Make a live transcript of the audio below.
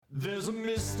There's a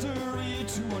mystery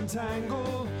to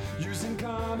untangle, using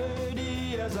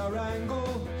comedy as our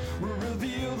angle. We'll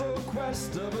reveal the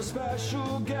quest of a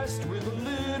special guest with a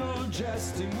little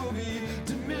jesting. We'll be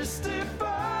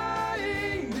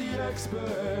demystifying the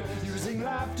expert, using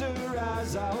laughter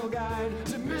as our guide.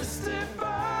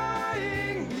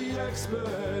 Demystifying the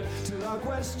expert till our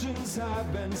questions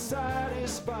have been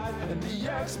satisfied and the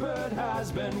expert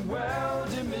has been well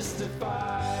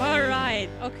demystified. All right.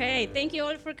 Okay. Thank you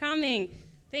all for coming.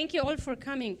 Thank you all for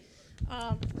coming.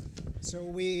 So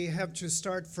we have to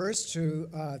start first to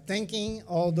thanking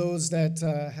all those that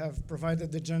have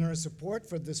provided the generous support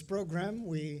for this program.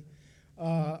 We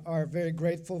are very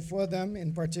grateful for them,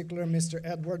 in particular Mr.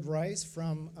 Edward Rice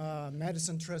from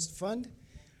Madison Trust Fund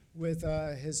with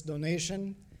his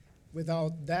donation.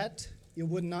 Without that, it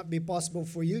would not be possible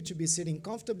for you to be sitting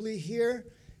comfortably here,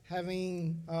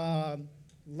 having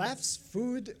laughs,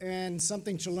 food, and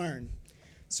something to learn.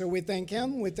 So we thank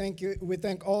him. We thank you. We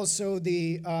thank also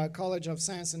the College of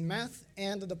Science and Math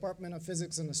and the Department of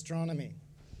Physics and Astronomy.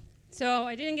 So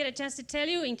I didn't get a chance to tell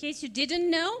you, in case you didn't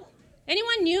know.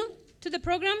 Anyone new to the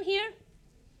program here?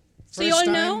 So you all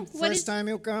know what First time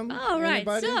you come? Oh, right.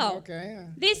 Anybody? So Okay.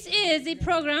 this is a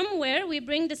program where we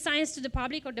bring the science to the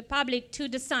public or the public to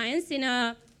the science in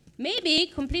a maybe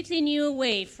completely new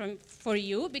way for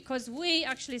you, because we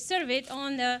actually serve it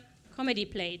on the comedy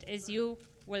plate, as you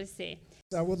will see.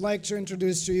 I would like to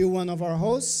introduce to you one of our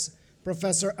hosts,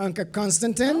 Professor Anka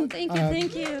Konstantin. Oh, thank you,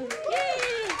 thank you. Yay!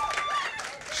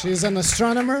 She's an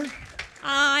astronomer.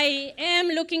 I am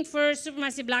looking for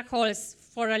supermassive black holes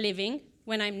for a living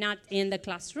when I'm not in the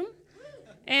classroom.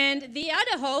 And the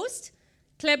other host,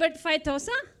 Klebert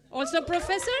Faitosa, also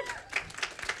professor.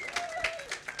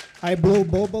 I blow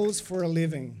bubbles for a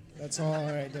living. That's all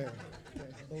right there. Okay.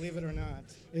 Believe it or not,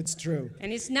 it's true.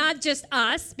 And it's not just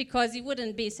us, because it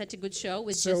wouldn't be such a good show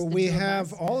with So just the we two of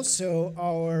have us. also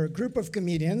our group of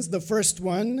comedians. The first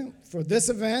one for this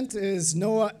event is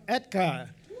Noah Etka.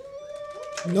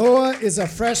 Noah is a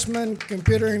freshman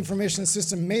computer information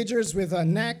system majors with a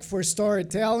knack for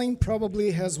storytelling,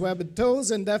 probably has webbed toes,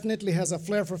 and definitely has a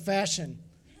flair for fashion.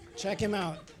 Check him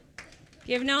out.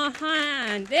 Give Noah a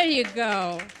hand. There you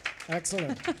go.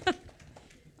 Excellent.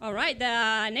 All right,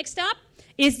 the next up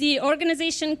is the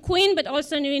organization queen, but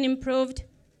also new and improved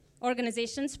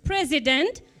organization's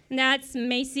president. And that's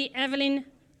Macy Evelyn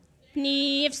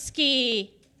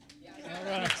Pniewski.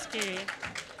 Pniewski.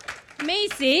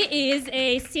 Macy is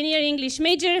a senior English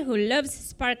major who loves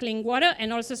sparkling water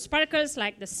and also sparkles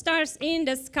like the stars in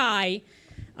the sky.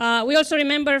 We also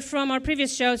remember from our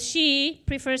previous shows, she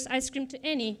prefers ice cream to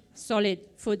any solid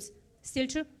foods. Still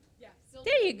true? Yeah.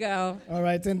 There you go. All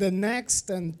right, and the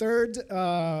next and third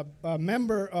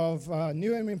member of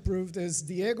New and Improved is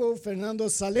Diego Fernando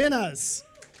Salinas,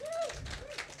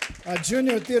 a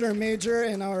junior theater major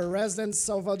and our resident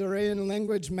Salvadorian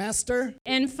language master.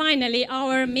 And finally,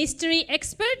 our mystery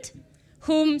expert,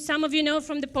 whom some of you know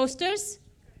from the posters.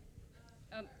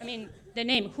 The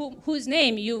name, whose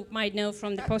name you might know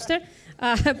from the poster.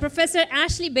 Professor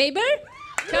Ashley Baber,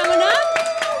 come on up.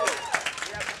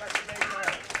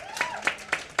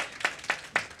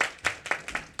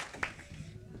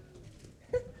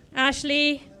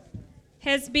 Ashley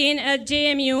has been at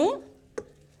JMU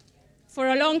for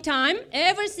a long time,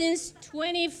 ever since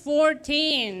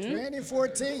 2014.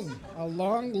 2014, a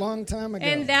long, long time ago.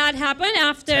 And that happened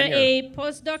after a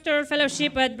postdoctoral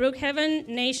fellowship at Brookhaven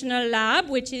National Lab,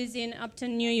 which is in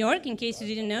Upton, New York. In case you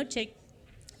didn't know, check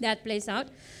that place out.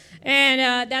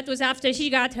 And that was after she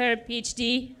got her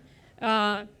PhD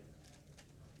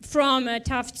from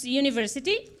Tufts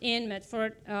University in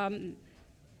Medford,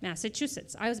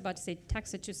 Massachusetts. I was about to say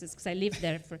Taxachusetts because I lived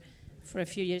there for a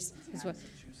few years as well.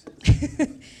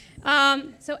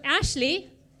 So Ashley,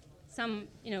 some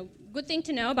good thing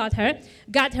to know about her,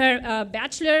 got her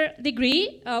bachelor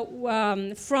degree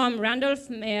from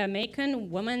Randolph-Macon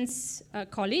Women's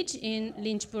College in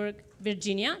Lynchburg,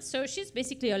 Virginia. So she's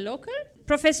basically a local.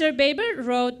 Professor Baber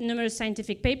wrote numerous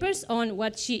scientific papers on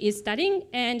what she is studying,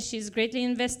 and she's greatly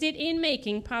invested in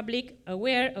making public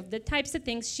aware of the types of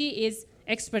things she is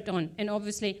expert on. And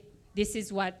obviously, this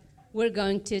is what we're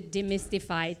going to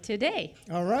demystify today.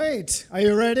 All right, are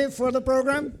you ready for the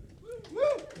program?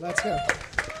 Let's go.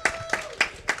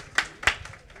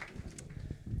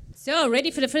 So,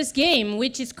 ready for the first game,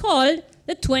 which is called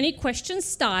the 20-question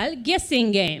style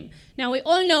guessing game. Now, we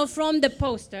all know from the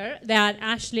poster that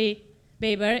Ashley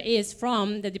Baber is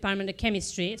from the Department of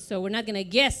Chemistry, so we're not going to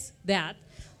guess that.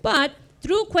 But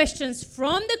through questions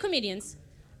from the comedians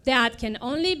that can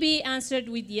only be answered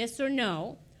with yes or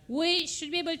no, we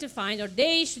should be able to find, or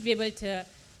they should be able to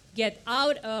get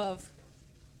out of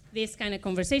this kind of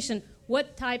conversation,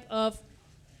 what type of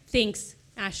things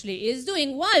Ashley is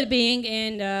doing while being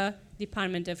in the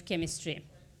Department of Chemistry.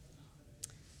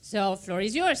 So, floor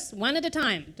is yours, one at a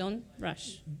time. Don't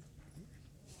rush.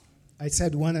 I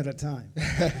said one at a time.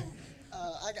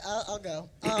 I'll go.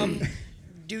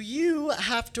 Do you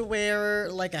have to wear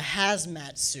like a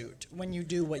hazmat suit when you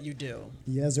do what you do?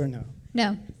 Yes or no?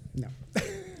 No. No.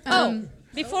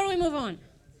 Before we move on,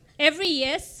 every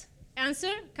yes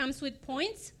answer comes with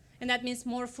points, and that means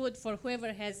more food for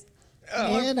whoever has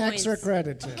more And points. extra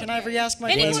credit. Too. Can I re-ask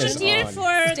my Any question? volunteer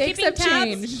for Stakes keeping have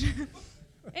tabs? changed.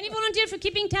 Any volunteer for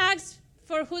keeping tags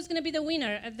for who's going to be the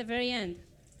winner at the very end?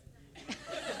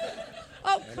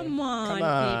 Oh, come on,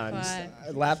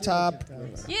 people. Laptop.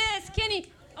 Yes, Kenny.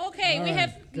 Okay, we All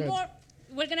have right, good. more.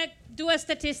 We're going to do a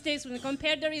statistics. We're going to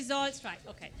compare the results. Right,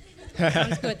 okay.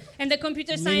 Sounds good. And the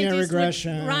computer Linear scientist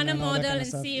regression would run a and all that model kind of and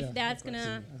stuff, see if yeah. that's going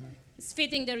to is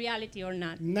fitting the reality or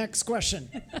not. Next question.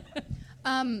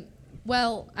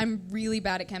 Well, I'm really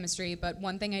bad at chemistry, but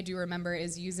one thing I do remember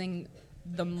is using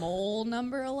the mole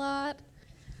number a lot,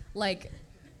 like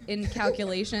in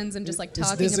calculations and just like Is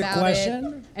talking this a about question?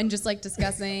 it and just like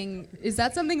discussing. Is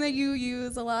that something that you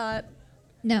use a lot?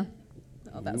 No.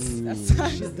 Oh, that's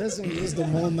She doesn't use the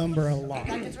mole number a lot.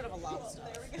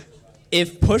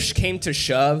 If push came to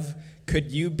shove,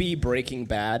 could you be Breaking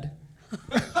Bad?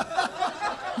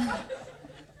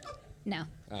 No.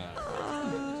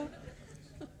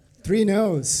 3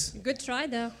 no's. Good try,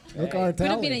 though. Look our Could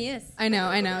have been a tally. yes. I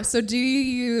know. So do you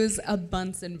use a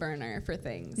Bunsen burner for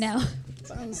things? No.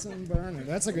 Bunsen burner.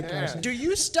 That's a good question. Do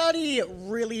you study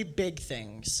really big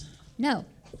things? No.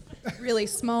 Really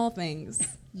small things.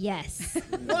 Yes.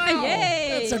 Wow.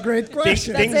 Yay. That's a great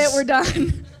question. That's it. We're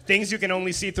done. Things you can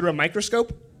only see through a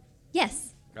microscope?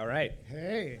 Yes. All right.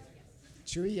 Hey,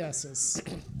 2 yeses.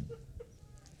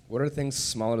 What are things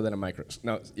smaller than a microscope?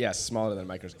 No, yes, smaller than a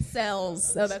microscope.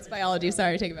 Cells. Oh, that's biology.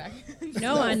 Sorry, take it back.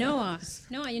 Noah,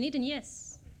 you need an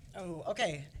yes. Oh,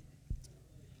 okay.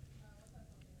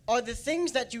 Are the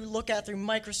things that you look at through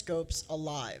microscopes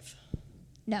alive?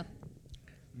 No.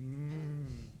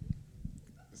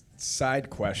 Side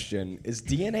question: is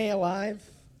DNA alive?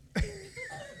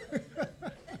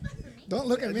 Don't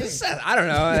look at me. I don't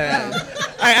know.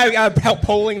 I'm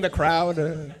polling the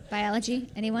crowd. Biology?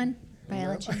 Anyone?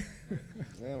 Biology?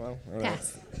 Yeah, well, I don't know.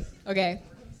 Pass. Okay.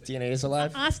 DNA is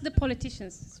alive. Ask the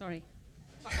politicians. Sorry.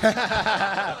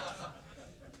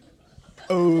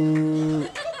 Oh.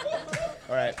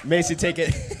 All right, Macy, take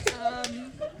it.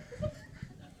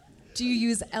 Do you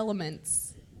use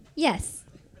elements? Yes.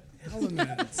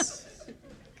 Elements.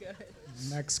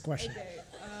 Next question.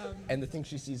 And the things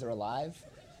she sees are alive?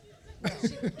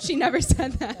 She never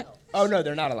said that. Oh no,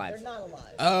 they're not alive. They're not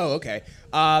alive. Oh, okay.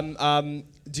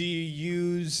 Do you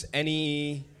use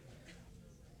any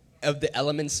of the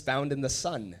elements found in the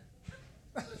sun?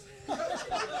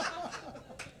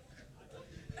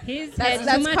 He's That's- had too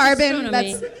that's much carbon,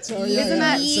 astronomy. that's- So, Isn't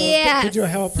that- So Yes. could you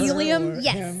help her Helium? or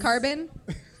Yes. him? Carbon?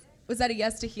 Was that a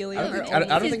yes to helium? I don't or think- I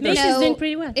don't only- think Macy's that's- doing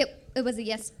pretty well. It was a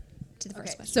yes to the first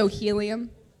Okay, question. so helium,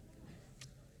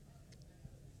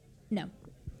 No.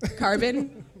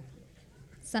 carbon.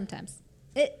 Sometimes.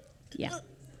 Yeah. Yes.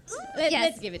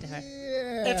 Let's give it to her.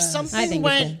 If I something think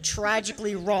went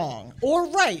tragically wrong, or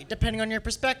right, depending on your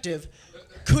perspective,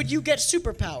 could you get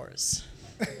superpowers?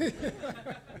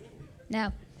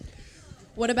 No.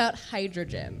 What about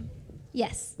hydrogen?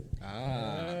 Yes.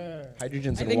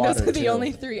 Hydrogen's I in think water those are the too.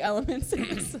 only 3 elements in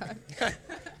the sun.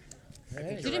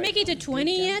 Did you make it to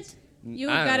 20 yet? You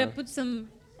I don't gotta know. put some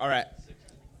All right.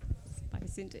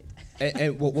 spice into it.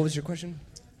 And what was your question?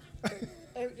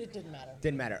 It didn't matter.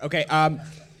 Didn't matter. Okay.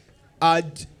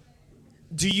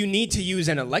 Do you need to use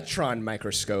an electron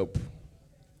microscope?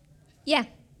 Yeah.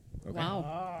 Wow.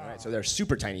 All right. So they're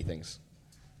super tiny things.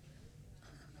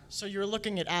 So you're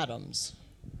looking at atoms.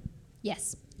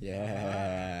 Yes.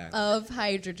 Yeah. Of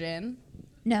hydrogen.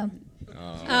 No.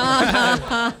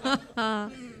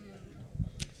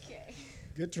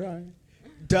 Good try.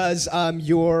 Does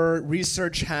your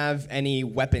research have any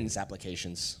weapons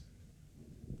applications?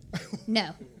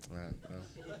 No.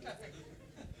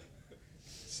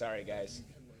 Sorry, guys.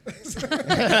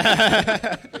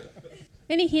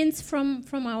 Any hints from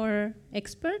our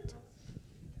expert?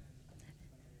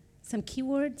 Some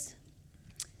keywords?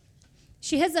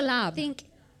 She has a lab. Think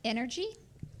energy?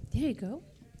 There you go.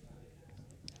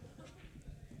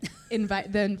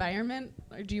 The environment?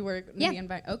 Or do you work in Yeah. the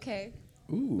environment? Okay.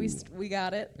 We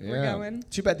got it. Yeah. We're going.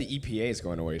 Too bad the EPA is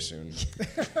going away soon.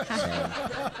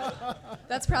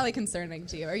 That's probably concerning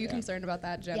to you. Are you concerned about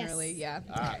that generally? Yes.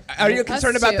 Yeah. Are you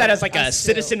concerned about too. that as like a Us too.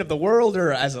 citizen of the world,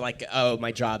 or as like, oh,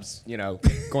 my job's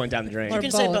going down the drain? Or You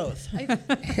can say both.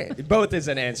 both. Both is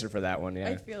an answer for that one. I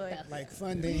Yeah. feel like Like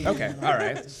funding. Okay. All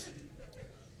right.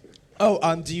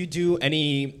 Oh, do you do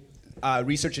any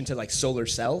research into like solar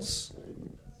cells?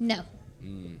 No.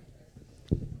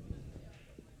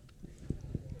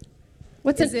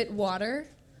 Is it water?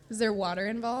 Is there water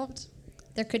involved?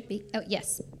 There could be. Oh,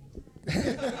 yes.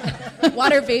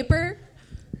 Water vapor?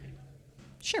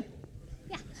 Sure.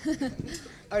 Yeah.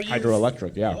 Are you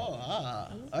Hydroelectric. Yeah.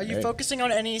 Are you Right. focusing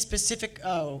on any specific?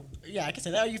 Oh, yeah, I can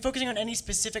say that. Are you focusing on any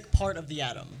specific part of the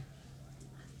atom?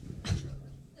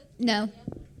 No.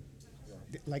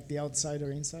 Like the outside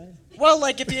or inside? Well,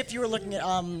 like if you were looking at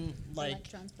like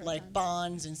Electrons, like protons.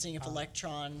 bonds and seeing if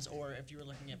electrons, or if you were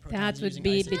looking at protons. That would using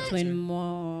be isotopes, between or-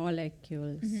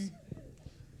 molecules,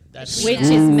 That's which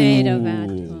is made of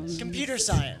atoms. computer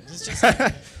science. It's just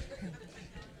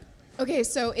Okay,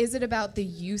 so is it about the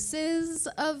uses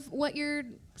of what you're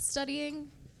studying?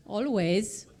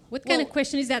 Always. What kind of Well-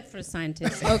 question is that for a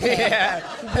scientist? Okay.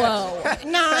 Whoa.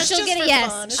 no, it's She'll just get a for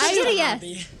yes. fun. It's She'll just get a a yes.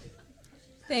 hobby.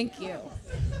 Thank you.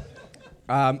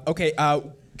 Okay.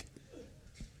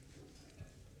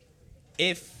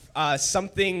 If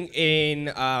something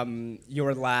in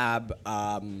your lab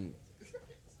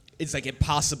it's like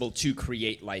impossible to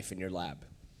create life in your lab.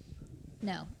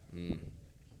 No. Is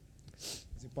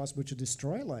it possible to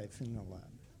destroy life in the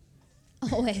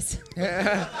lab? Always.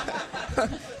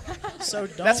 So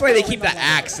don't That's why they go keep in the lab.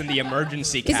 axe in the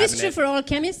emergency Is cabinet. this true for all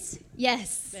chemists?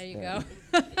 Yes. There you go.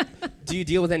 Do you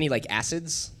deal with any like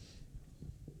acids?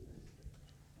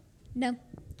 No.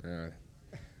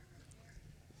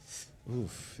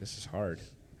 Oof, this is hard.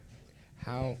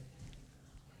 How?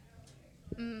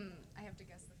 I have to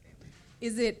guess the thing.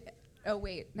 Is it? Oh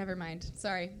wait, never mind.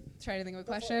 Sorry. Tried to think of a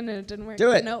question and it didn't work.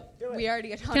 Do it. Nope. We already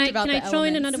talked Can about I the throw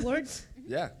in elements. another word?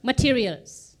 Yeah.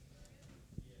 Materials.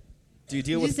 Do you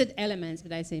deal You with said elements,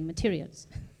 but I say materials.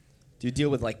 Do you deal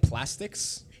with like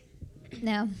plastics?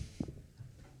 No.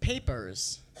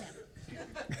 Papers.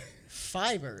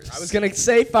 Fibers. I was gonna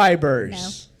say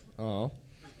fibers. No. Oh.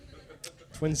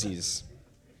 Twinsies.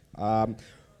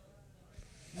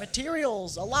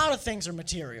 Materials. A lot of things are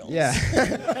materials. Yeah.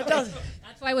 That does-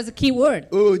 That's why it was a key word.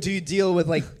 Ooh, do you deal with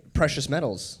like precious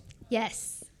metals?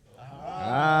 Yes.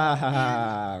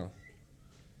 Ah.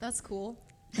 That's cool.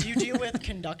 Do you deal with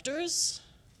conductors?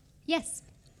 Yes.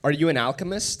 Are you an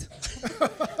alchemist?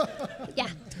 Yeah.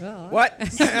 What?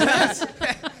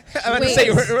 I'm about to Wait. say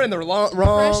we're in the wrong.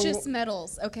 Precious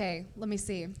metals. Okay, let me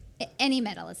see. Any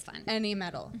metal is fine. Any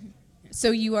metal. So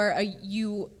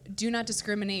you do not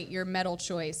discriminate your metal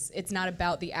choice. It's not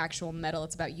about the actual metal.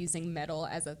 It's about using metal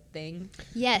as a thing.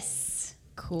 Yes.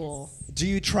 Cool. Do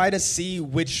you try to see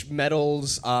which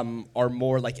metals are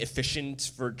more like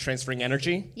efficient for transferring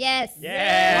energy? Yes.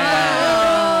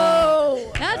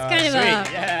 That's kind of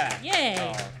a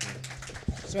yay.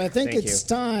 So I think Thank it's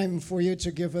time for you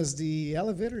to give us the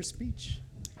elevator speech.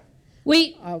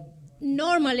 We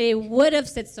normally would have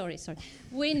said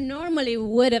we normally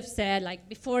would have said, like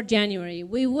before January,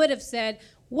 we would have said,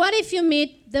 what if you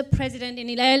meet the president in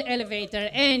an elevator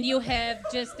and you have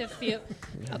just a few?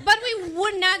 But we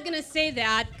were not gonna say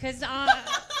that because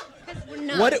we're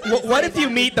not. What if you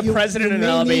meet the president in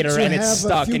an may need elevator to and it's have a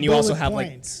stuck few and you also bullet have like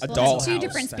points. a Well, dollhouse? there's two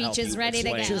different to help speeches you ready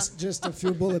to explain. go. Just a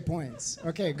few bullet points.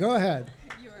 Okay, go ahead.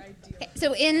 Okay,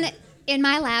 so in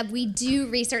my lab, we do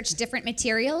research different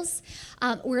materials.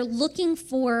 We're looking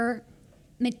for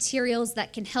materials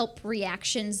that can help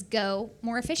reactions go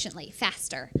more efficiently,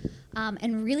 faster.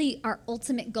 And really, our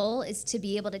ultimate goal is to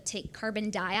be able to take carbon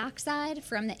dioxide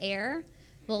from the air.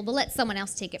 Well, we'll let someone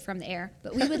else take it from the air,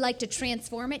 but we would like to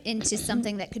transform it into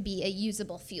something that could be a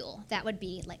usable fuel. That would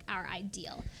be like our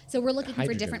ideal. So we're looking for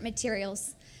Hydrogen. different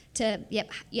materials to,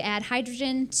 you add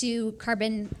hydrogen to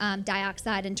carbon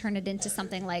dioxide and turn it into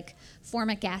something like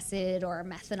formic acid or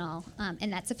methanol,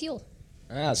 and that's a fuel.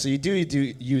 Ah, so you do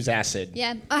use acid.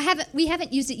 Yeah, we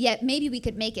haven't used it yet. Maybe we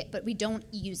could make it, but we don't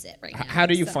use it right now. How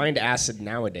do you So find acid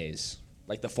nowadays?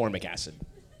 Like the formic acid?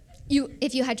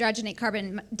 if you hydrogenate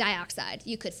carbon dioxide,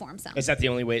 you could form some. Is that the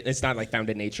only way? It's not like found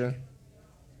in nature?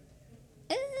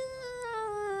 Uh,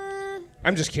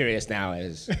 I'm just curious now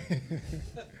as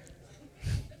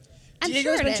I'm Diego's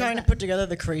sure it been is. trying to put together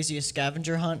the craziest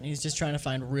scavenger hunt, and he's just trying to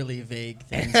find really vague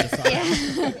things to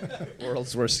find.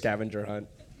 world's worst scavenger hunt.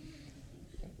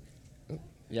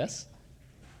 Yes?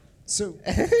 So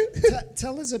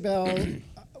tell us about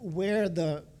where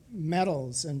the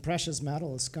metals and precious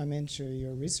metals come into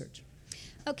your research?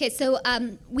 Okay, so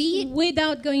we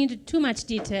Without going into too much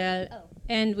detail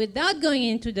and without going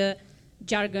into the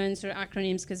jargons or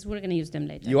acronyms, because we're going to use them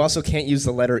later. You also can't use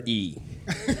the letter E.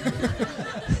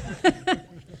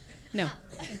 No.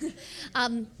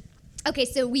 Okay,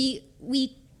 so we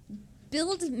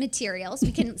build materials.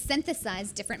 We can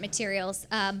synthesize different materials,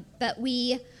 but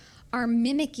we are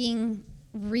mimicking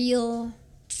real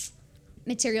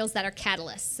materials that are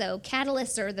catalysts. So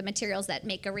catalysts are the materials that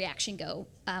make a reaction go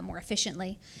more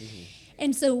efficiently.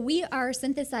 And so we are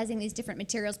synthesizing these different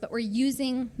materials, but we're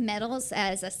using metals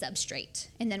as a substrate,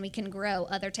 and then we can grow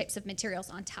other types of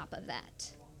materials on top of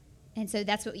that. And so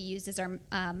that's what we use as our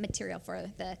material for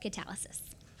the catalysis.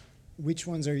 Which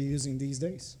ones are you using these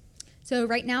days? So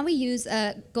right now we use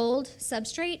a gold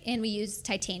substrate and we use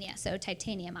titania, so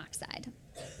titanium oxide.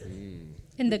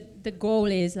 And the goal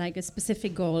is like a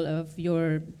specific goal of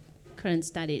your current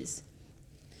studies.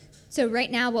 So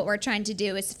right now what we're trying to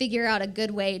do is figure out a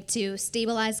good way to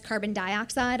stabilize carbon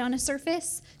dioxide on a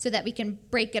surface so that we can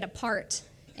break it apart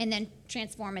and then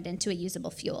transform it into a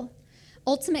usable fuel.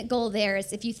 Ultimate goal there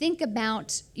is if you think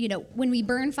about, when we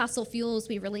burn fossil fuels,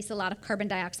 we release a lot of carbon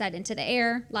dioxide into the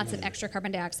air, lots of extra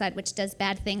carbon dioxide, which does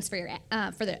bad things for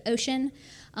for the ocean,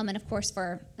 and of course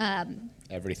for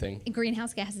Everything.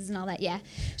 greenhouse gases and all that, yeah.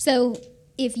 So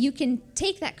if you can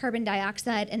take that carbon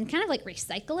dioxide and kind of like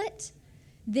recycle it,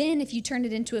 then if you turn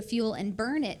it into a fuel and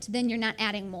burn it, then you're not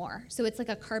adding more. So it's like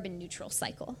a carbon neutral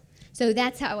cycle. So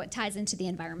that's how it ties into the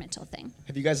environmental thing.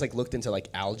 Have you guys looked into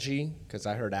algae? Because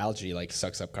I heard algae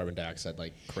sucks up carbon dioxide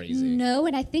like crazy. No,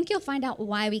 and I think you'll find out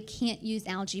why we can't use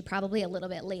algae probably a little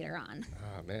bit later on.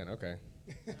 Oh man, okay.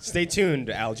 Stay tuned,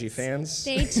 algae fans.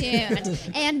 Stay tuned.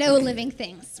 And no living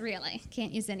things, really.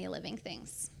 Can't use any living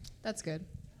things. That's good.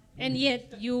 And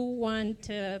yet you want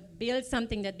to build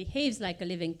something that behaves like a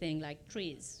living thing, like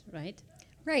trees, right?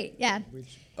 Right, yeah.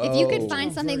 If you could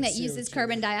find Oh. something that Convert uses CO2.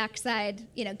 carbon dioxide,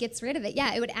 gets rid of it,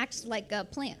 yeah, it would act like a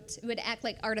plant. It would act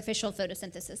like artificial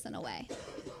photosynthesis in a way.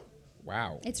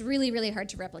 Wow. It's really, really hard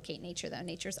to replicate nature, though.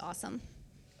 Nature's awesome.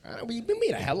 We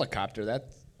made a helicopter. That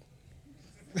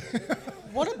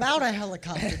What about a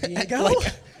helicopter, Diego?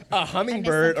 a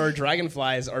hummingbird something. or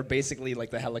dragonflies are basically like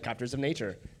the helicopters of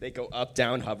nature. They go up,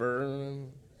 down, hover.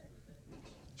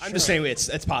 I'm just saying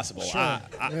it's possible.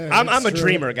 I'm a true.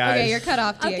 dreamer, guys. Okay, you're cut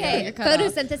off, Diego. Okay, You're cut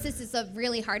off. photosynthesis is a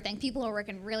really hard thing. People are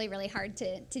working really, really hard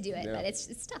to do it, Yeah. but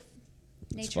it's tough.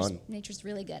 fun. Nature's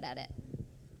really good at it.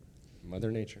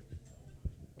 Mother Nature.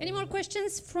 Any more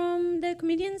questions from the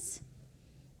comedians?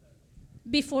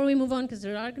 Before we move on, because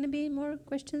there are going to be more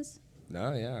questions.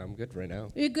 No, yeah, I'm good right now.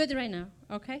 You're good right now,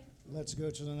 okay? Let's go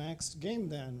to the next game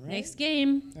then, right? Next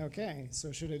game. Okay,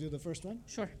 so should I do the first one?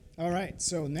 Sure. All right,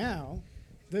 so now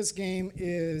this game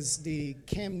is the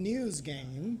Chem News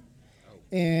game.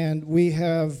 And we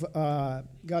have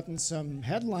gotten some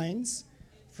headlines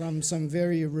from some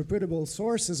very reputable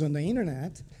sources on the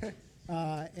internet.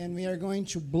 And we are going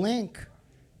to blank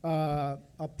a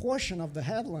portion of the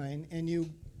headline, and you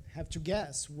have to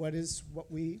guess what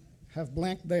we have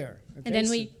blanked there. Okay? And then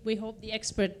so- we hope the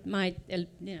expert might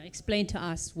explain to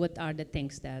us what are the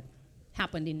things that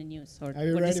happened in the news. Or Are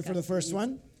you were ready for the discussed in first news.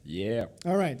 one? Yeah.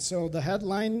 All right, so the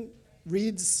headline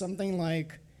reads something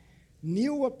like,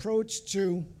 "New approach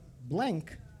to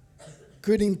blank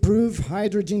could improve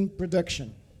hydrogen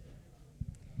production."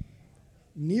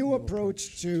 New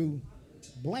approach to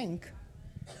blank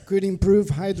could improve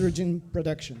hydrogen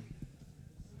production.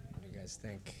 What do you guys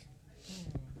think?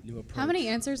 New approach. How many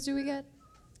answers do we get?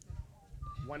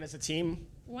 One as a team.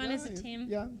 One is a team.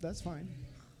 Yeah, that's fine.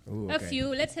 Ooh, A few.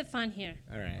 Let's have fun here.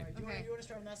 All right. Okay. You want to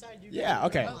start on that side? Yeah,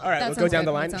 okay. All right, that we'll go sounds down good.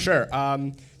 the That line. sounds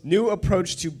Sure. New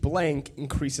approach to blank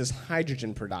increases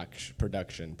hydrogen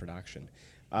production.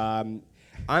 I'm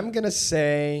going to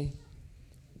say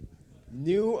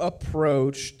new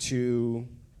approach to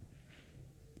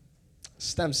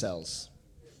stem cells.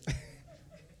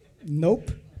 Nope.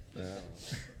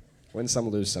 Win some,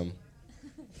 lose some.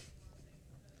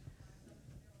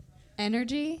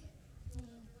 Energy?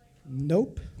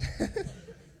 Nope.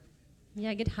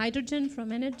 Yeah, get hydrogen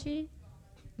from energy.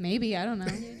 Maybe, I don't know.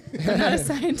 I'm not a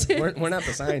scientist. We're not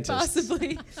the scientists.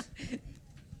 Possibly.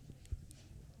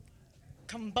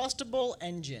 Combustible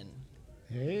engine.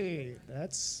 Hey,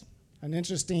 that's an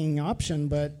interesting option,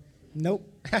 but nope.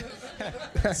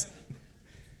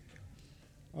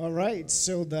 All right,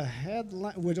 so the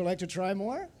headline, would you like to try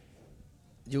more?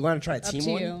 You want to try a Up team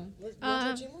to one?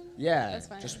 you. Yeah. That's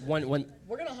fine. Just one.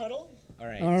 We're going to huddle. All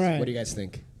right. All right. What do you guys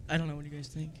think? I don't know. What do you guys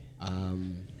think?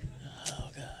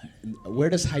 Where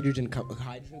does hydrogen come?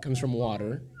 Hydrogen comes from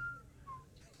water.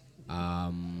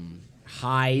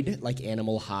 Hyde, like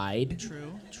animal hide.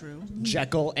 True.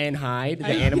 Jekyll and Hyde, the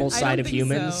animal side of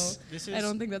humans. I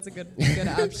don't think that's a good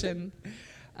option.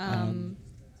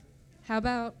 How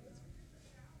about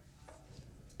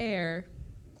air?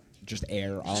 Just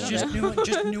air all Just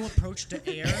over. new approach to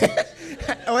air.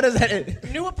 What is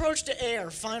that? New approach to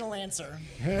air. Final answer.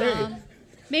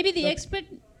 Maybe the expert,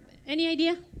 any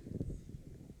idea?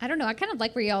 I don't know. I kind of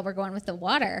like where y'all were going with the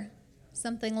water.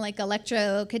 Something like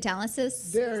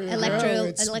electrocatalysis. There you go.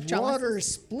 It's electrolysis. water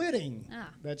splitting. Ah.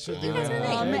 That should be That's the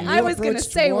right. new I was gonna approach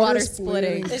to say water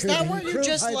splitting. Is could that where you improve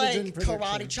just hydrogen like production.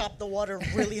 karate chop the water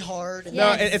really hard? And No,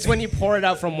 Yes. it's when you pour it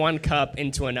out from one cup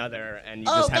into another, and you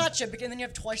Oh, just have. gotcha. Because then you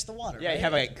have twice the water. Yeah, right? you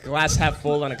have a glass half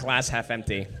full and a glass half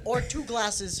empty. Or 2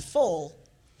 glasses full.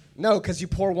 No, because you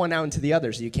pour one out into the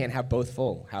other, so you can't have both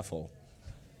full, half full.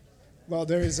 Well,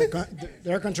 there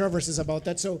are controversies about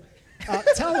that. So,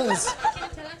 tell us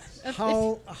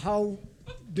how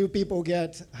do people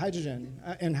get hydrogen,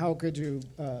 and how could you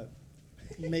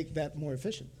make that more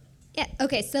efficient? Yeah.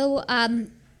 Okay. So,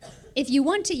 if you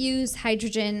want to use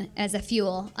hydrogen as a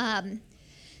fuel,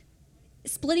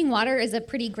 splitting water is a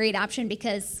pretty great option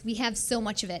because we have so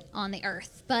much of it on the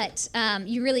earth. But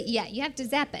you have to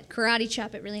zap it, karate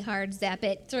chop it really hard, zap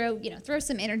it, throw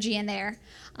some energy in there.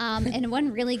 And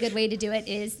one really good way to do it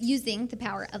is using the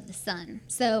power of the sun.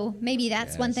 So maybe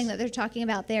that's one thing that they're talking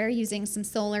about there, using some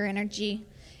solar energy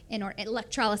or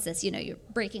electrolysis. You're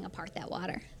breaking apart that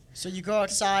water. So you go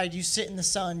outside, you sit in the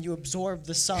sun, you absorb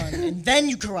the sun, and then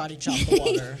you karate chop the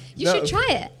water. You No. should try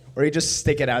it. Or you just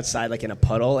stick it outside like in a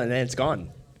puddle, and then it's gone.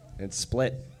 It's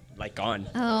split, like gone.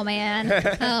 Oh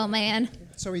man. Oh man.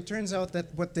 So it turns out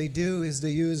that what they do is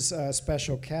they use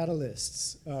special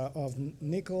catalysts of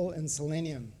nickel and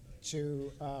selenium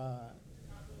to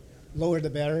lower the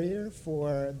barrier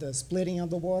for the splitting of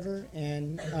the water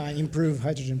and improve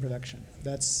hydrogen production.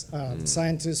 That's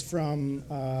scientists from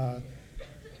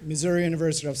Missouri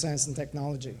University of Science and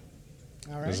Technology.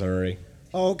 All right. Missouri.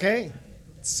 Okay.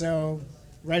 So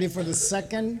ready for the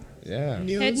second Yeah.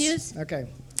 news? Head news? Okay.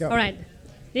 Go. All right.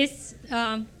 This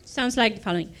sounds like the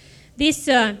following. This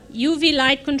UV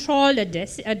light controlled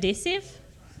adhesive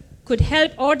could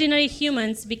help ordinary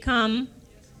humans become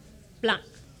blank.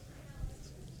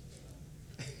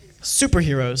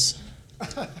 Superheroes.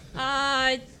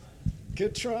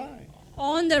 Good try.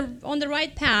 On the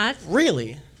right path,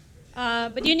 Really?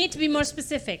 but you need to be more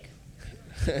specific.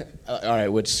 All right,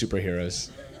 which superheroes?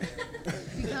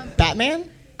 Batman?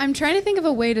 I'm trying to think of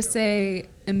a way to say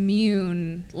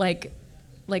immune, like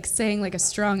saying like a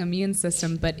strong immune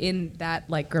system, but in that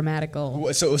like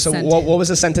grammatical. So sentence. what was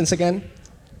the sentence again?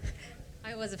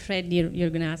 I was afraid you're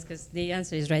going to ask us. The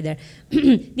answer is right there.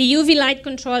 The UV light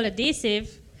controlled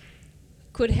adhesive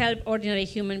could help ordinary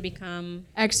human become.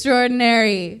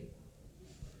 Extraordinary.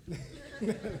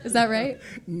 Is that right?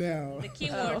 No. The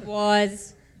keyword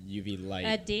was UV light.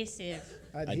 adhesive.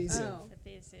 Adhesive.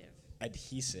 Adhesive.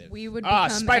 Adhesive. We would Ah,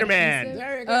 become Spider-Man. adhesive?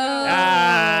 There you go.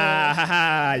 Ah,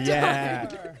 haha,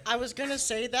 yeah. I was gonna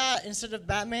say that instead of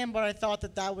Batman, but I thought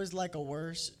that was like a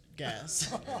worse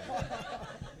guess.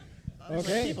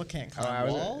 Okay. People can't I climb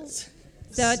was- walls.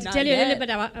 So to Not tell you a yet. little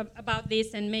bit about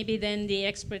this, and maybe then the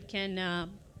expert can,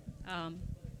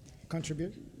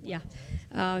 Contribute.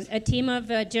 a team of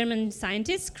German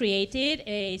scientists created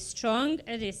a strong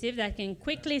adhesive that can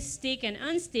quickly stick and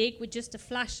unstick with just a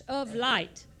flash of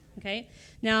light. Okay.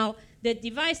 Now the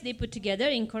device they put together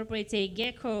incorporates a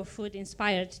gecko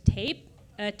foot-inspired tape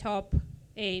atop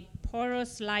a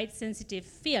porous light-sensitive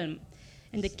film,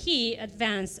 and the key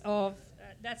advance of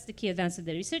that's the key advance of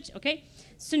the research. Okay.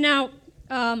 So now.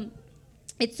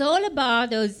 It's all about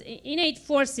those innate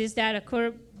forces that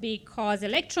occur because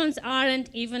electrons aren't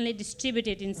evenly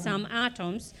distributed in some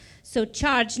atoms, so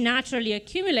charge naturally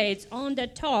accumulates on the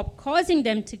top, causing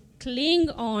them to cling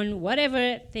on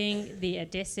whatever thing the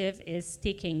adhesive is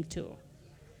sticking to.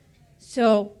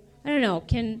 So, I don't know,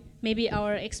 can maybe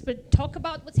our expert talk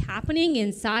about what's happening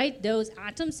inside those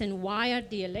atoms and why are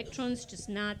the electrons just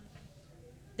not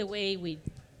the way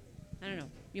I don't know,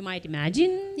 you might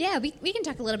imagine? Yeah, we can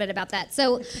talk a little bit about that.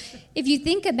 So, if you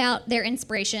think about their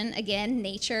inspiration, again,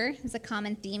 nature is a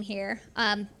common theme here.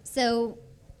 So,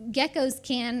 geckos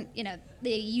can,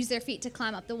 they use their feet to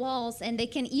climb up the walls, and they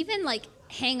can even like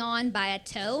hang on by a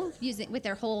toe with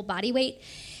their whole body weight.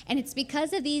 And it's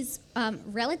because of these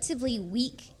relatively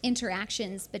weak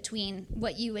interactions between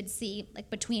what you would see like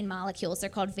between molecules. They're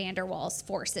called van der Waals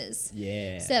forces.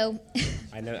 Yeah. So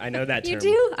I know that You term.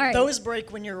 do? All right. Those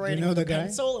break when you're writing know with the a guy?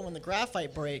 pencil and when the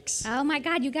graphite breaks. Oh my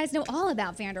God, you guys know all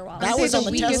about van der Waals. That Aren't was they on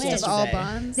the the test weakest of all yesterday.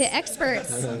 bonds? The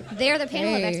experts. They're the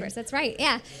panel of Hey. experts. That's right.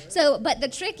 Yeah. So, but the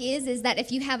trick is that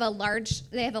if you have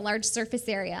they have a large surface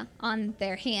area on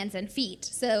their hands and feet.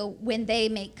 So when they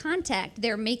make contact,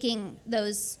 they're making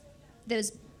those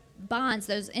bonds,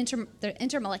 those the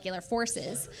intermolecular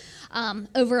forces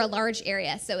over a large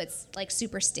area. So it's like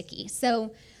super sticky.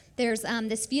 So there's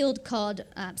this field called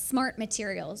smart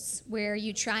materials where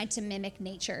you try to mimic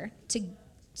nature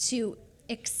to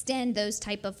extend those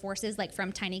type of forces, like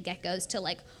from tiny geckos to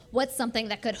like what's something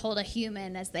that could hold a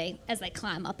human as they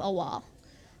climb up a wall.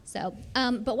 So,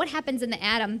 but what happens in the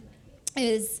atom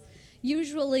is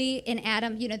usually in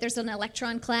atom, there's an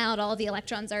electron cloud. All the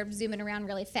electrons are zooming around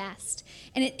really fast,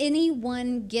 and at any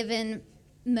one given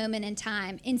moment in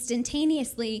time,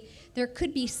 instantaneously, there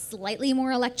could be slightly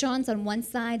more electrons on one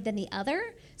side than the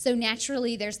other. So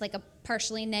naturally, there's like a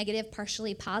partially negative,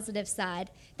 partially positive side.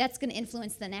 That's going to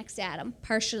influence the next atom,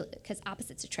 partially because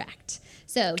opposites attract.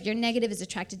 So your negative is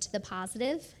attracted to the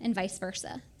positive, and vice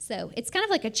versa. So it's kind of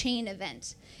like a chain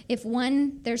event. If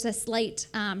there's a slight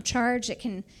charge, it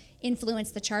can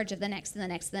influence the charge of the next and the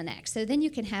next and the next. So then you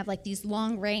can have like these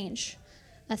long range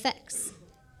effects.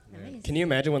 Nice. Can you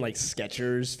imagine when like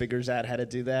Skechers figures out how to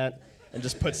do that and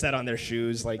just puts that on their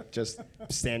shoes, like just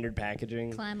standard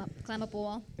packaging? Climb up a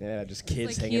wall. Yeah, just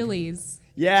kids Like hanging. Heelys.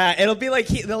 Yeah, it'll be like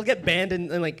they'll get banned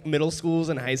in like middle schools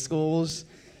and high schools.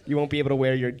 You won't be able to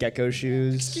wear your gecko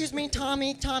shoes. Excuse me,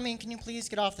 Tommy, can you please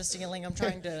get off the ceiling? I'm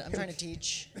trying to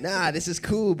teach. Nah, this is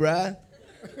cool, bruh.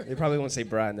 They probably won't say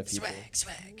bruh in the future.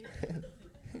 Swag.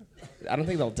 I don't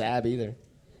think they'll dab either.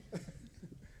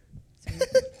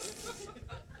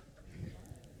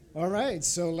 All right,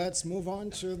 so let's move on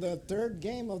to the third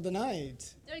game of the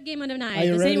night. Third game of the night. Are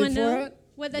you Does ready anyone for know it?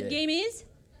 what that Yeah. game is?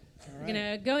 We're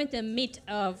gonna go into the meat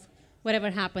of whatever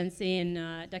happens in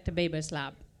Dr. Baber's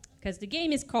lab, because the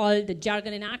game is called the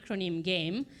jargon and acronym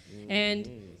game, and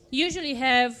usually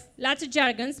have lots of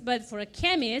jargons. But for a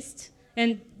chemist,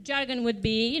 and jargon would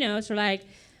be sort of like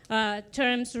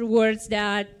terms or words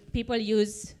that people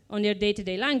use on their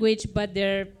day-to-day language, but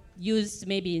they're used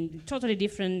maybe in a totally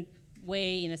different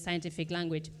way in a scientific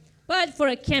language. But for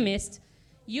a chemist,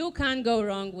 you can't go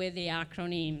wrong with the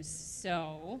acronyms.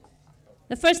 So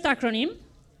the first acronym,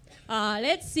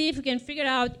 let's see if we can figure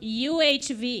out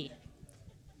UHV.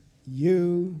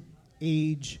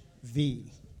 UHV.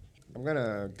 I'm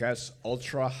gonna guess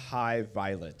ultra high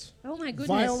violet. Oh my goodness,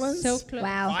 Violence? so close.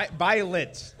 Wow.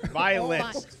 Violet. Violet.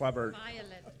 Oh. Clever.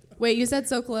 Violet. Wait, you said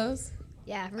so close?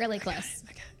 Yeah, really close.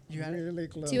 You had it? Really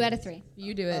close. 2 out of 3.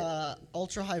 You do it.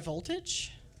 Ultra high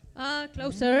voltage.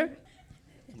 Closer.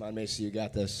 Come on, Macy, you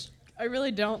got this. I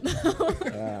really don't know.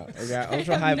 We got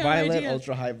ultra high no violet, idea.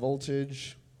 ultra high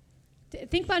voltage.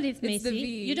 Think about it, the Macy.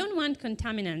 V. You don't want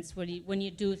contaminants when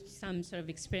you do some sort of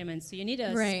experiment. So you need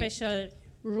a Right. special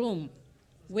room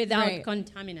without Right.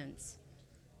 contaminants.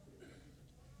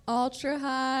 Ultra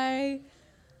high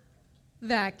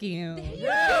vacuum.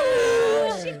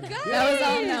 That was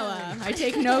all Noah. I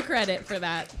take no credit for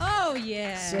that. Oh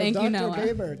yeah. So Thank you, Dr. Noah.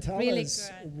 Baber, tell Really us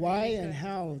good, why really and good.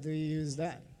 how do you use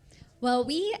that? Well,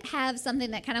 we have something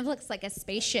that kind of looks like a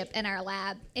spaceship in our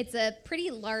lab. It's a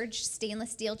pretty large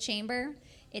stainless steel chamber.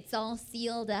 It's all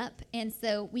sealed up, and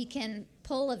so we can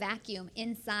pull a vacuum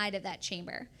inside of that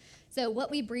chamber. So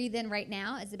what we breathe in right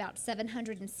now is about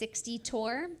 760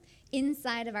 torr.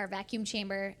 Inside of our vacuum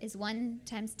chamber is 1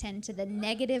 × 10 to the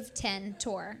negative 10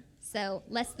 torr. So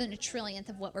less than a trillionth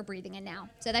of what we're breathing in now.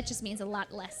 So that just means a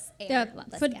lot less air, a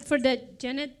lot less gases. For the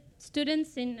Janet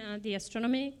students in the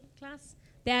astronomy class,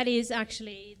 that is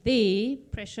actually the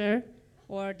pressure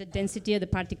or the density of the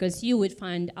particles you would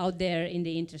find out there in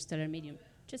the interstellar medium.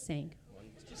 Just saying.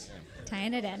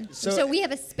 Tying it in. So- So we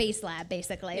have a space lab,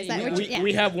 basically. Is that what you, yeah.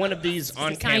 We have one of these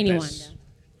on It's a tiny one, campus. though.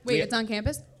 Wait, We- it's on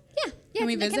campus? Yeah, yeah, Can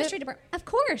we it's in the visit? chemistry department. Of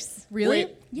course. Really?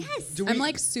 Wait. Yes. I'm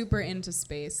like super into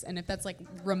space, and if that's like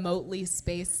remotely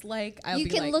space-like, I'll You be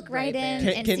can like look right there. in.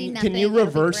 and see Can nothing, you it'll be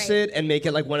reverse great. it and make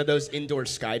it like one of those indoor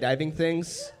skydiving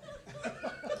things?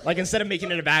 Like instead of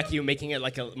making it a vacuum, making it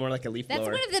like more like a leaf That's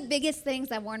blower. one of the biggest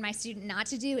things I warn my student not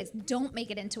to do is don't make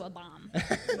it into a bomb.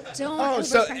 Don't Oh,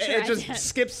 so overpressurize it just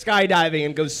skips skydiving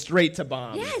and goes straight to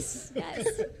bomb. Yes, yes.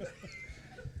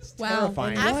 Wow.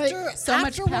 Terrifying. After So much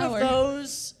after one power. of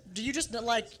those, do you just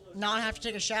like not have to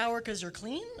take a shower because you're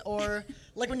clean, or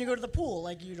like when you go to the pool,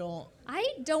 like you don't?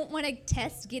 I don't want to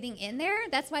test getting in there.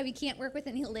 That's why we can't work with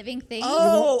any living things. you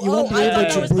won't be I able thought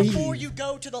to that was before breathe. you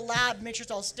go to the lab, make sure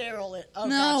it's all sterile. No,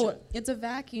 Gotcha. it's a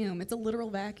vacuum. It's a literal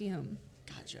vacuum.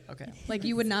 Gotcha. Okay. Like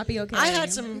you would not be okay. I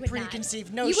had some would not.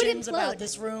 preconceived You would notions about implode.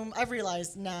 this room. I've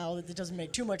realized now that it doesn't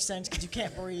make too much sense because you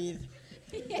can't breathe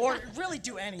or really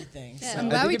do anything. Yeah. So, I'm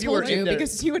glad we think if you were told you in there-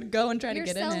 because you would go and try Your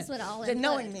to get in cells it. would all then implode.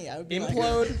 knowing me, I would be like,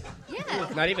 Implode? Yeah.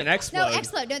 Not even explode. No,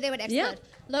 explode. No, they would explode. Yeah.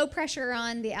 Low pressure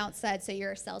on the outside, so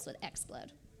your cells would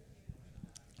explode.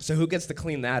 So who gets to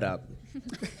clean that up?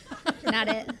 Not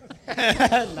it.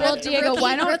 Well, Diego, Rookie-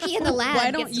 why don't rookie in the lab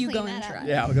why don't gets to you clean go and that up. try?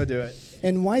 Yeah, I'll go do it.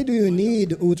 And why do you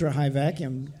need ultra high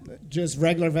vacuum? Just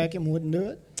regular vacuum wouldn't do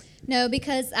it? No,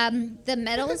 because the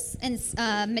metals and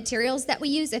materials that we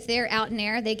use, if they're out in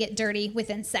air, they get dirty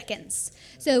within seconds.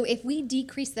 So if we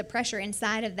decrease the pressure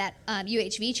inside of that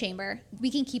UHV chamber,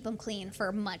 we can keep them clean for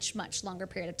a much, much longer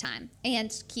period of time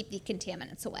and keep the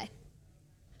contaminants away.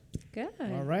 Good.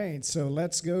 All right, so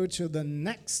let's go to the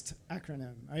next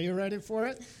acronym. Are you ready for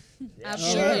it?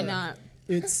 Absolutely Sure. not.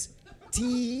 It's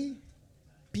TPD.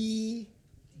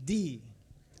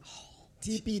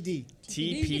 TPD.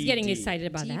 He's getting excited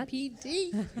about that.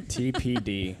 TPD.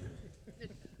 TPD.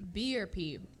 B or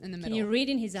P in the Can middle. you read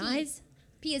in his eyes?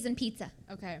 P is in pizza.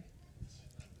 Okay.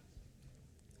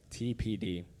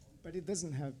 TPD. But it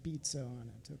doesn't have pizza on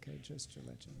it, okay, just to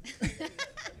let you know.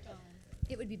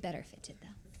 It would be better fitted, though.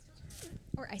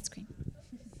 Or ice cream.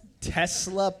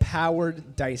 Tesla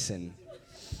powered Dyson.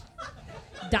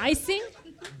 Dicing?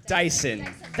 Dyson.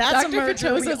 that's Dr. a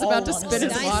merger we Fitosa's all about to wanna spit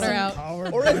his see. water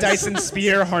out. Or a Dyson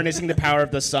sphere harnessing the power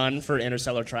of the sun for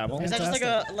interstellar travel. Is that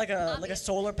just like a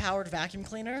solar powered vacuum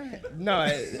cleaner? No,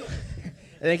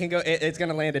 they can go. It's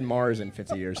gonna land in Mars in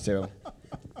 50 years too.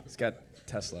 It's got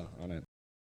Tesla on it.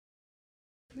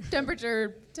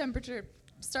 Temperature.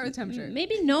 Start with temperature.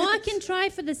 Maybe Noah can try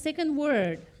for the second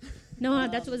word. Noah,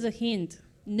 that was a hint.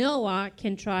 Noah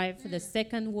can try for the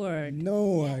second word.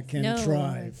 Noah can Noah.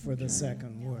 try for the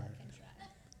second word.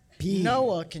 P.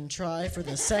 Noah can try for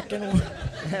the second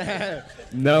one.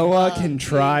 Noah can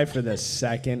try for the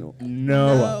second.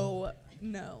 Noah.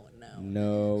 No.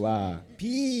 Noah.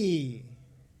 P.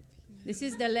 This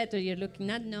is the letter you're looking.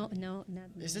 Not not.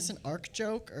 Is this an arc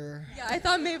joke or? Yeah, I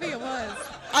thought maybe it was.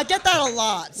 I get that a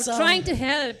lot. So Trying to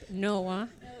help Noah.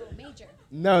 Major.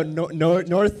 No,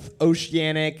 North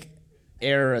Oceanic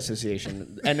Air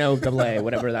Association. NOAA,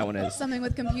 whatever that one is. Something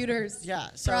with computers. Yeah,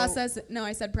 so- Process. No,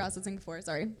 I said processing before.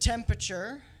 Sorry.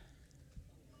 temperature.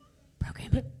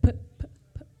 Programming.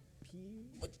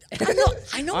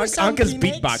 I know. I sound Anka's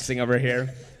remix. beatboxing over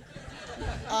here.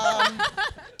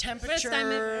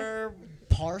 Temperature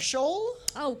partial.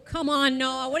 Oh, come on,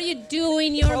 Noah. What are you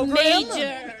doing? You're Program?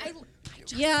 major.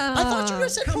 Yeah. I thought you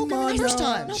guys said Come program on, the first no.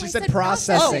 time. No, She I said said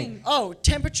processing. Oh,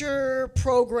 temperature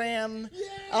program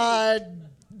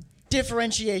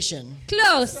differentiation.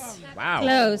 Close. Wow.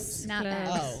 Close. Not Close.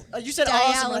 bad. Oh, you said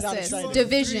awesome. I got Dialysis. excited.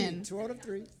 Division. 2 out of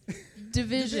 3.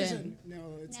 Division.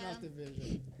 No, it's not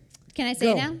division. Can I say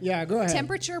Go. it now? Yeah, go ahead.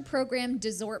 Temperature program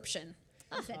desorption.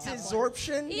 That's that tough one.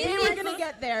 Absorption? We were gonna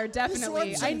get there,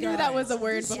 definitely. I knew that was a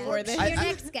word before this. Your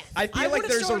next guess. I I feel would like have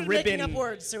there's a started making up ribbon.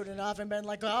 words soon enough and been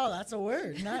like, oh, that's a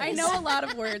word. Nice. I know a lot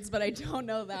of words, but I don't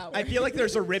know that I word. feel like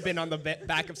there's a ribbon on the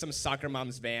back of some soccer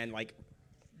mom's van, like,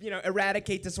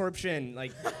 eradicate desorption.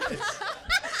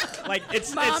 Like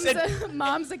it's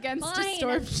Moms against Fine.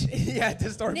 distortion. yeah, Knit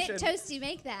distortion. Toasty,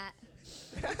 make that.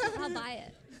 I'll buy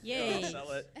it. Yay.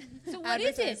 Sell it. So what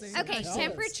is it? Advertising. Okay, Tell us,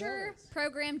 temperature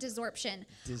program desorption.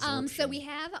 So we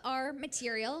have our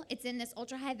material. It's in this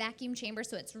ultra high vacuum chamber,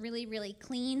 so it's really, really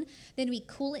clean. Then we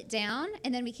cool it down,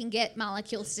 and then we can get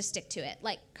molecules to stick to it,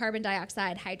 like carbon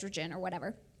dioxide, hydrogen, or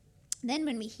whatever. Then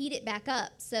when we heat it back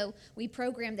up, so we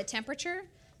program the temperature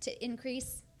to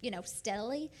increase,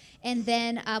 steadily, and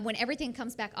then when everything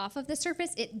comes back off of the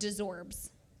surface, it desorbs.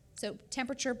 So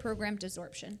temperature program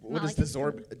desorption. What is Molecules-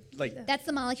 desorb? Like, That's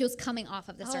the molecules coming off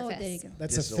of the surface. there you go.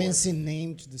 That's a Disorb. fancy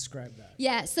name to describe that.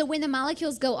 Yeah, so when the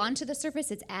molecules go onto the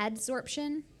surface, it's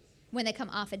adsorption. When they come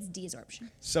off, it's desorption.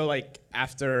 so like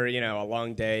after a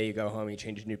long day, you go home, you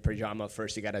change your new pajama.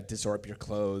 First, you gotta desorb your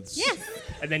clothes. Yes.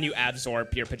 And then you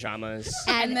absorb your pajamas.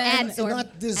 And then- adsorb. Not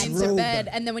Into disrobe. bed,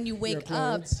 and then when you wake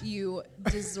up, clothes. you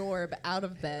desorb out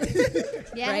of bed.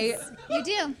 Yes, right? you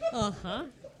do. Uh-huh.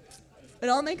 It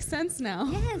all makes sense now.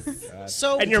 Yes.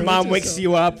 So And your mom wakes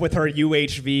you up with her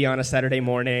UHV on a Saturday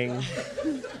morning.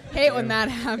 Hate when that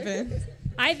happens.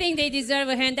 I think they deserve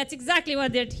a hand. That's exactly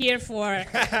what they're here for.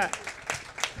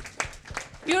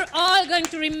 You're all going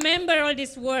to remember all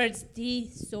these words.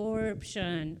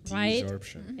 Desorption, right?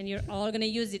 Desorption. And you're all going to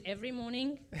use it every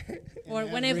morning or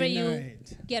whenever every you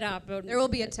night. get up. Or There will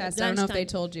be a at test. I don't know if they lunchtime.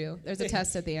 told you. There's a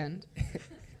test at the end.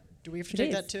 do we have to It take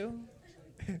is. that too?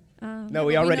 No, we but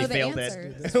we already know the failed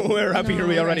answers. it. We're up here.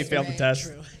 We No, already right, failed the right.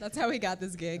 test. That's how we got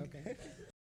this gig.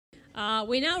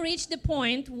 We now reach the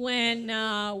point when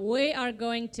we are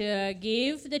going to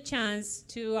give the chance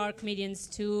to our comedians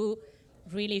to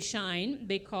really shine,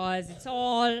 because it's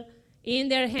all in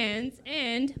their hands,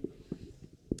 and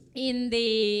in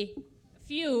the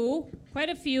quite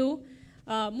a few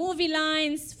movie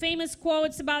lines, famous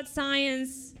quotes about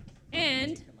science,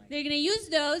 and they're going to use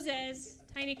those as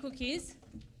tiny cookies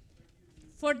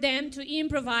for them to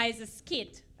improvise a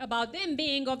skit about them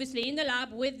being obviously in the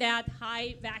lab with that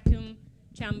high vacuum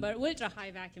chamber, ultra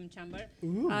high vacuum chamber,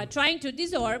 trying to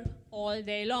desorb all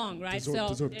day long, right? They're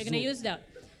going to use that.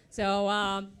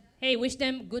 So, hey, wish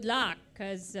them good luck,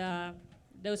 because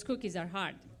those cookies are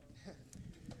hard.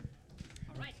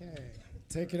 All right. Okay,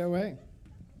 take it away.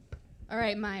 All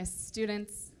right, my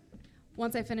students,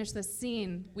 once I finish this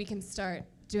scene, we can start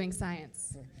doing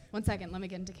science. 1 second, let me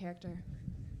get into character.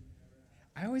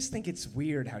 I always think it's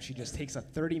weird how she just takes a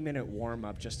 30-minute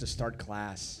warm-up just to start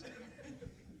class.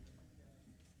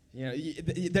 You know,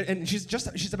 and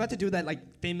she's about to do that like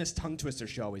famous tongue twister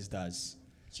she always does.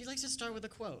 She likes to start with a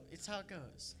quote. It's how it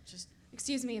goes. Just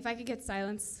Excuse me, if I could get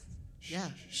silence, yeah.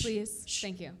 please.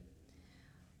 Thank you.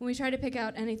 When we try to pick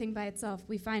out anything by itself,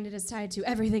 we find it is tied to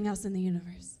everything else in the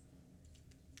universe.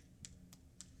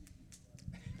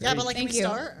 Yeah, but like, can Thank we you.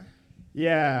 start?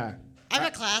 Yeah. I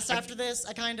have a class after this.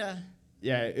 I kind of.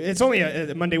 Yeah, it's only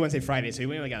a Monday, Wednesday, Friday, so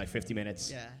we only got like 50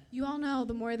 minutes. Yeah. You all know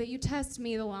the more that you test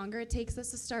me, the longer it takes us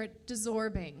to start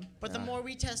desorbing. But the more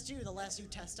we test you, the less you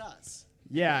test us.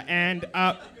 Yeah, and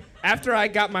after I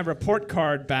got my report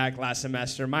card back last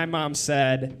semester, my mom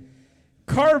said,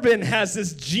 carbon has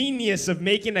this genius of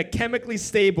making a chemically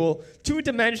stable,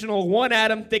 two-dimensional,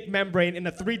 one-atom thick membrane in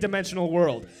a three-dimensional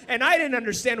world. And I didn't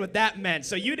understand what that meant,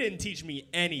 so you didn't teach me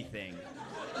anything.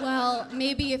 Well,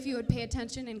 maybe if you would pay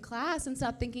attention in class and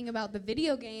stop thinking about the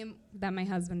video game that my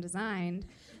husband designed,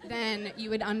 then you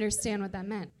would understand what that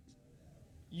meant.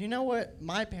 You know what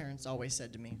my parents always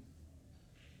said to me?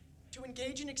 To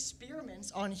engage in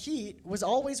experiments on heat was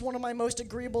always one of my most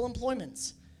agreeable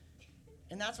employments.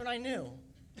 And that's when I knew.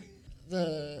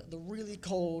 The really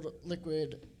cold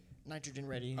liquid nitrogen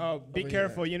ready. Oh, be over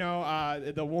careful. here. You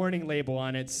know, the warning label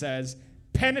on it says,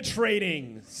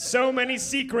 penetrating so many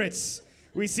secrets.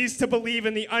 We cease to believe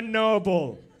in the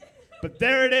unknowable. But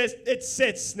there it is. It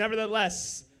sits,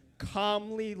 nevertheless,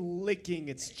 calmly licking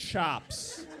its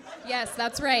chops. Yes,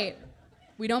 that's right.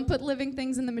 We don't put living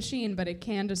things in the machine, but it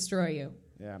can destroy you.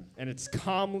 Yeah, and it's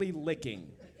calmly licking.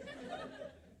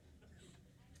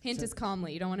 Hint is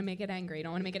calmly. You don't want to make it angry. You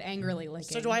don't want to make it angrily licking.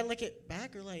 So do I lick it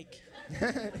back or like?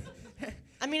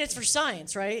 I mean, it's for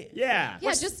science, right? Yeah.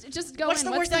 Yeah, just go what's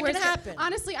in. the worst that can happen?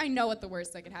 Honestly, I know what the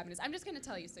worst that could happen is. I'm just going to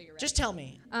tell you so you're ready. Just tell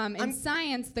me. In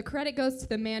science, the credit goes to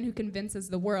the man who convinces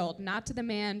the world, not to the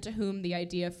man to whom the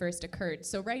idea first occurred.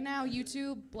 So right now, you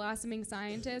two blossoming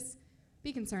scientists,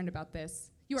 be concerned about this.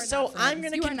 You are So not friends. I'm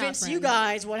gonna You are not convince you friends.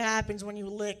 guys what happens when you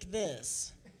lick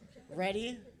this.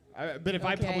 Ready? But if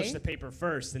I publish Okay. the paper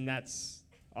first, then that's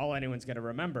all anyone's going to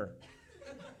remember.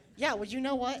 Yeah, well, you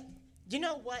know what?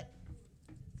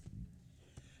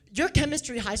 Your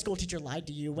chemistry high school teacher lied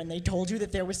to you when they told you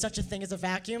that there was such a thing as a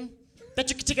vacuum? That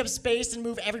you could take up space and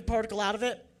move every particle out of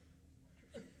it?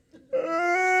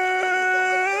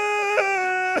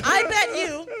 I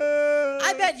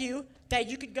bet you that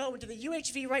you could go into the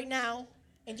UHV right now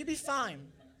and you'd be fine.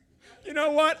 You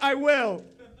know what? I will.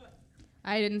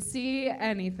 I didn't see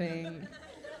anything.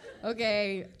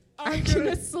 Okay, I'm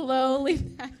gonna slowly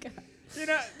back up. You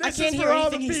know, I this can't is hear for all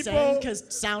the anything he's people. saying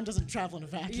because sound doesn't travel in a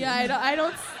vacuum. Yeah, I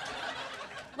don't.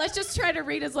 Let's just try to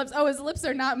read his lips. Oh, his lips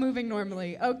are not moving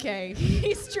normally. Okay,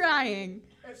 he's trying.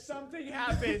 If something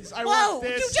happens, I Whoa, want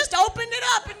this. you just opened it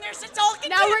up and it's all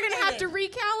Now we're gonna have to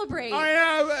contaminated. recalibrate.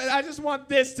 I just want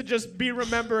this to just be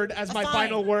remembered as my Fine.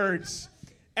 final words.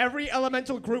 Every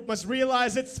elemental group must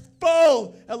realize its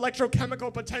full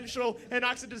electrochemical potential and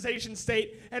oxidization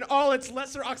state, and all its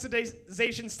lesser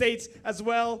oxidization states as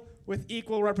well, with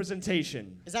equal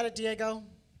representation. Is that it, Diego?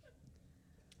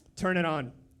 Turn it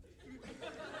on.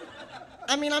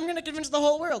 I mean, I'm gonna convince the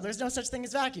whole world there's no such thing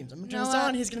as vacuums. I'm gonna turn this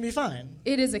on, he's gonna be fine.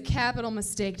 It is a capital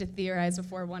mistake to theorize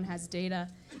before one has data.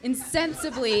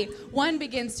 Insensibly, one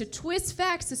begins to twist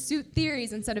facts to suit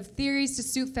theories instead of theories to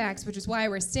suit facts, which is why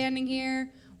we're standing here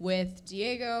with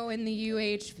Diego in the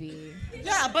UHV.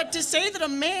 Yeah, but to say that a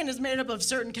man is made up of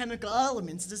certain chemical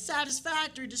elements is a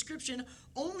satisfactory description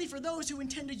only for those who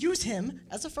intend to use him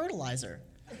as a fertilizer.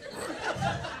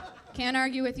 Can't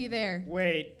argue with you there.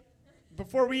 Wait,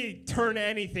 before we turn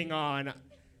anything on,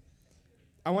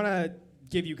 I want to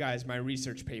give you guys my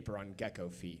research paper on gecko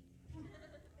feet.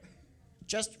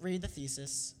 Just read the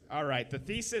thesis. All right, the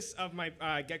thesis of my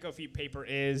gecko feet paper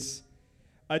is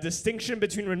A distinction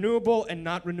between renewable and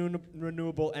not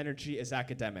renewable energy is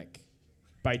academic.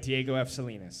 By Diego F.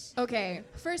 Salinas. Okay,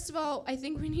 first of all, I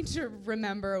think we need to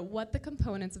remember what the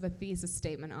components of a thesis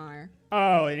statement are.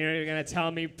 Oh, and you're going to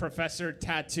tell me Professor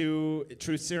Tattoo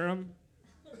Truth Serum?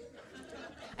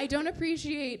 I don't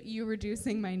appreciate you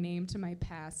reducing my name to my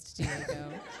past,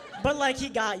 Diego. But like he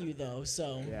got you though,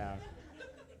 so. Yeah.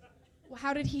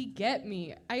 How did he get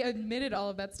me? I admitted all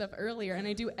of that stuff earlier, and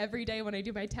I do every day when I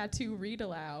do my tattoo read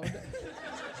aloud.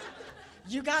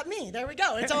 You got me. There we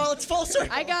go. It's full circle.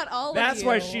 I got all That's of you.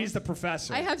 why she's the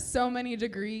professor. I have so many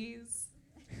degrees.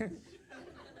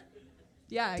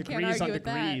 Yeah, I can't degrees argue on with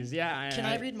degrees. Yeah. Can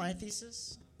I read my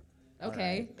thesis? that.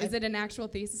 Okay. Is it an actual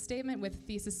thesis statement with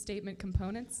thesis statement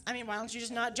components? I mean, why don't you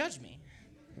just not judge me?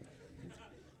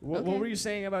 What Okay. were you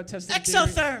saying about testing theory?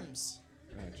 Exotherms.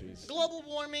 Oh, jeez. Global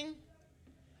warming.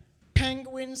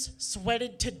 Penguins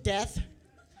sweated to death.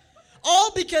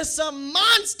 All because some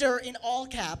monster in all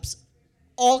caps,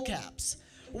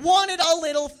 wanted a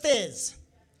little fizz.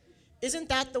 Isn't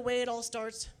that the way it all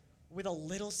starts? With a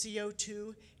little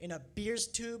CO2 in a beer's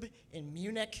tube in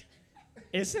Munich?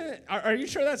 Isn't it? Are you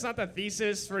sure that's not the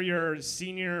thesis for your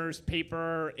senior's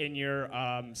paper in your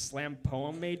slam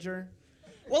poem major?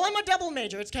 Well, I'm a double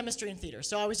major. It's chemistry and theater,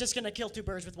 so I was just gonna kill two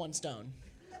birds with one stone.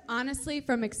 Honestly,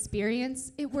 from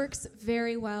experience, it works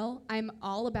very well. I'm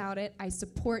all about it. I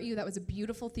support you. That was a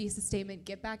beautiful thesis statement.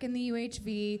 Get back in the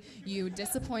UHV. You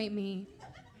disappoint me.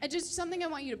 It's just something I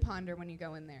want you to ponder when you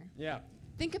go in there. Yeah.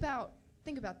 Think about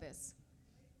this.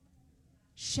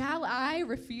 Shall I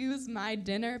refuse my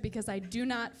dinner because I do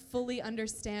not fully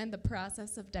understand the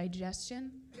process of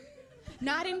digestion?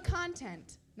 Not in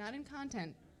content,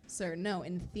 sir. No,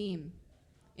 in theme.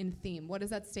 In theme. What does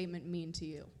that statement mean to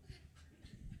you?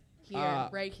 Here,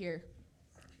 right here.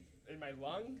 In my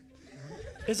lung?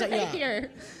 Is it? Right Yeah.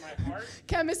 here. In my heart?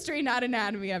 Chemistry, not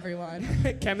anatomy, everyone.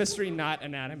 Chemistry, not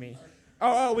anatomy.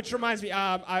 Oh, which reminds me,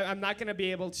 I'm not going to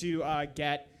be able to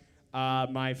get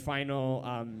my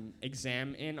final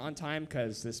exam in on time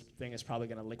because this thing is probably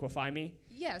going to liquefy me.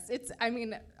 Yes,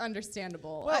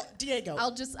 understandable. Well, Diego,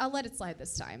 I'll let it slide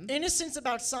this time. innocence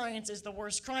about science is the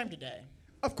worst crime today.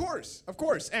 Of course.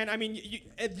 And I mean,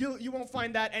 you won't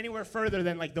find that anywhere further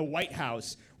than like the White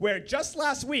House, where just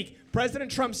last week, President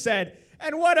Trump said,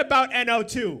 and what about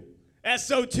NO2,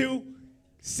 SO2,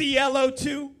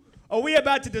 ClO2? Are we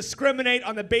about to discriminate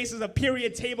on the basis of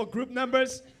period table group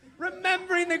numbers?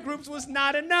 Remembering the groups was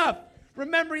not enough.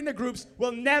 Remembering the groups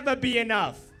will never be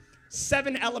enough.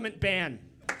 7-element ban.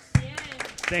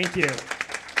 Thank you.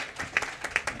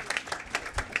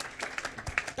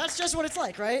 That's just what it's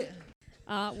like, right?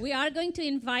 We are going to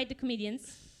invite the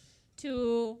comedians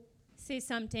to say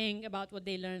something about what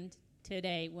they learned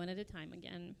today, one at a time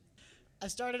again. I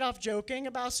started off joking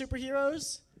about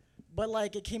superheroes, but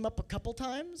like it came up a couple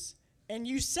times, and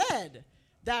you said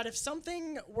that if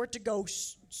something were to go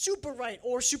super right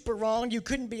or super wrong, you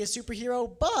couldn't be a superhero.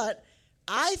 But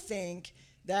I think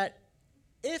that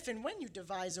if and when you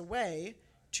devise a way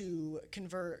to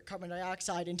convert carbon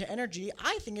dioxide into energy,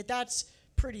 I think that's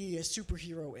pretty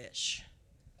superhero-ish.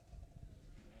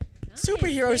 Nice,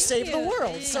 Superheroes thank save the you,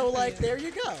 world, thank so like you. there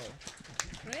you go.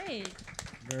 Great.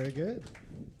 Very good.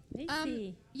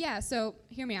 Macy. Yeah, so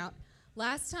hear me out.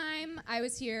 Last time I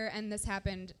was here and this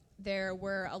happened, there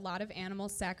were a lot of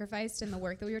animals sacrificed in the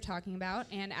work that we were talking about.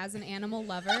 And as an animal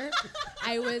lover,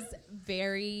 I was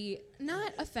very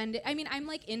not offended. I mean, I'm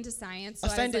like into science. So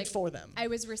Offended I was, like, for them. I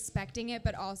was respecting it,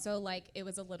 but also like it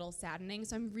was a little saddening.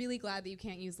 So I'm really glad that you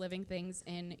can't use living things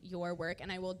in your work. And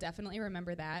I will definitely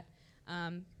remember that.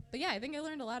 But yeah, I think I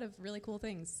learned a lot of really cool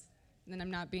things. And I'm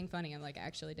not being funny, I'm like, I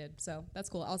actually did. So that's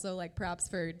cool. Also, like, props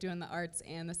for doing the arts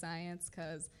and the science,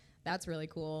 because that's really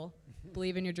cool.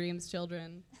 Believe in your dreams,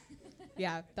 children.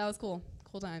 Yeah, that was cool.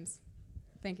 Cool times.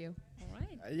 Thank you. All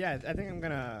right. Yeah, I think I'm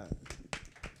gonna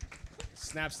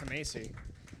snaps to Macy.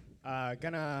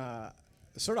 Gonna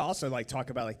sort of also like talk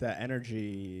about like the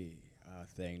energy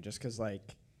thing, just because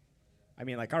like, I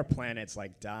mean, like our planet's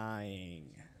like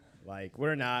dying. Like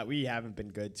we haven't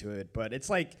been good to it, but it's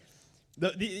like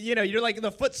the you know, you're like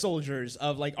the foot soldiers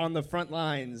of like on the front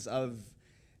lines of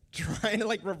trying to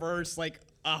like reverse like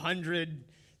 100,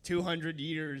 200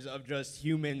 years of just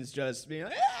humans just being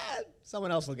like,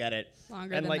 someone else will get it.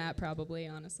 Longer And, than like, that, probably,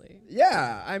 honestly.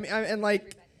 Yeah, I mean, and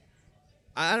like,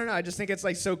 I don't know. I just think it's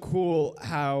like so cool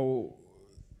how,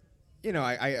 you know,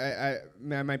 I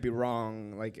might be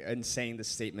wrong, like in saying this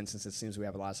statement since it seems we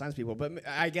have a lot of science people, but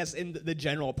I guess in the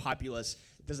general populace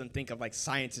doesn't think of like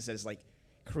scientists as like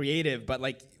creative, but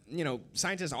like, you know,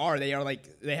 scientists they are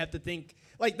like, they have to think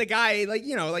like the guy, like,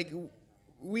 you know, like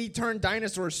we turned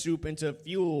dinosaur soup into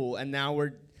fuel, and now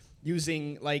we're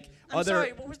using like I'm other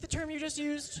sorry, what was the term you just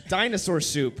used? dinosaur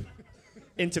soup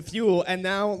into fuel, and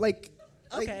now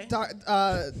Okay.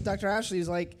 Dr. Ashley's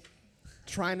like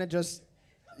trying to just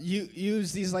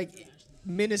use these like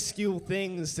minuscule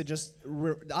things to just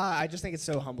I just think it's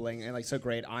so humbling and like so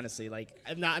great, honestly. Like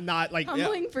not like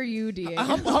Humbling for you, Diego.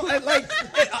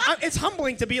 it's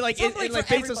humbling to be like It's in humbling like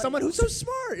for face of someone everybody. who's so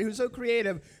smart, who's so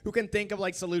creative, who can think of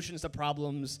like solutions to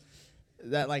problems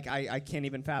that like I can't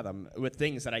even fathom, with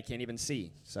things that I can't even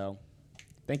see. So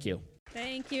thank you.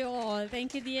 Thank you all.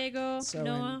 Thank you, Diego, So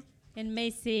Noah, and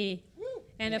Macy.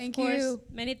 And of Thank course, you.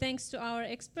 many thanks to our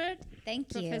expert,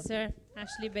 Thank you. Professor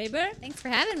Ashley Baber. Thanks for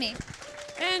having me.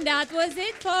 And that was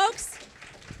it, folks.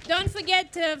 Don't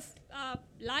forget to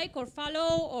like or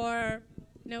follow or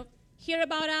hear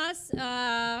about us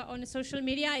on the social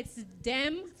media. It's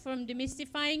Dem from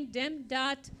Demystifying,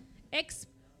 dem.x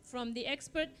from the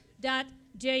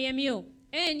expert.jmu.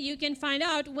 And you can find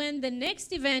out when the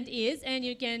next event is, and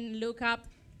you can look up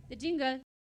the jingle.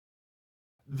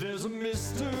 There's a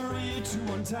mystery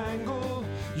to untangle,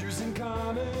 using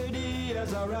comedy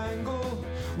as our angle.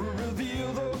 We'll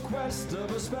reveal the quest of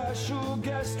a special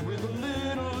guest with a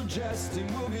little jesting.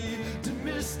 We'll be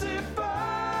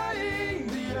demystifying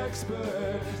the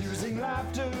expert, using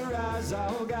laughter as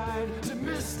our guide.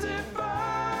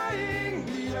 Demystifying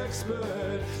the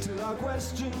expert till our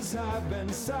questions have been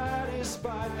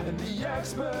satisfied and the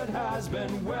expert has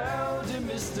been well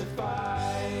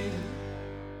demystified.